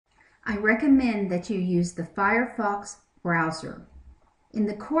I recommend that you use the Firefox browser. In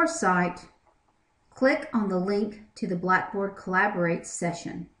the course site, click on the link to the Blackboard Collaborate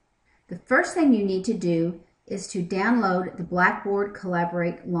session. The first thing you need to do is to download the Blackboard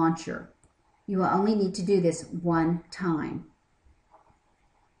Collaborate launcher. You will only need to do this one time.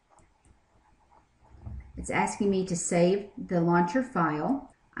 It's asking me to save the launcher file.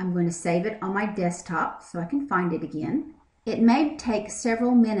 I'm going to save it on my desktop so I can find it again. It may take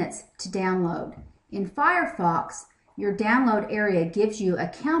several minutes to download. In Firefox, your download area gives you a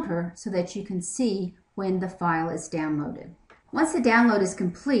counter so that you can see when the file is downloaded. Once the download is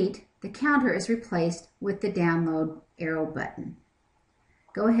complete, the counter is replaced with the download arrow button.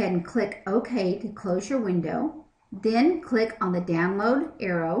 Go ahead and click OK to close your window. Then click on the download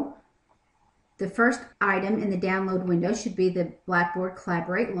arrow. The first item in the download window should be the Blackboard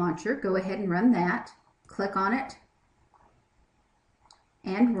Collaborate launcher. Go ahead and run that. Click on it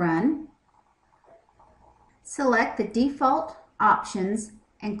and run. Select the default options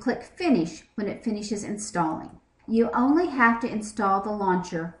and click Finish when it finishes installing. You only have to install the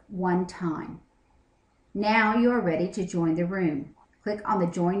launcher one time. Now you are ready to join the room. Click on the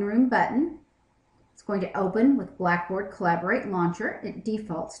Join Room button. It's going to open with Blackboard Collaborate Launcher. It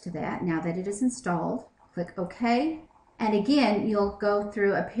defaults to that now that it is installed. Click OK. And again, you'll go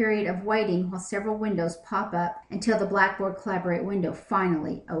through a period of waiting while several windows pop up until the Blackboard Collaborate window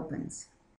finally opens.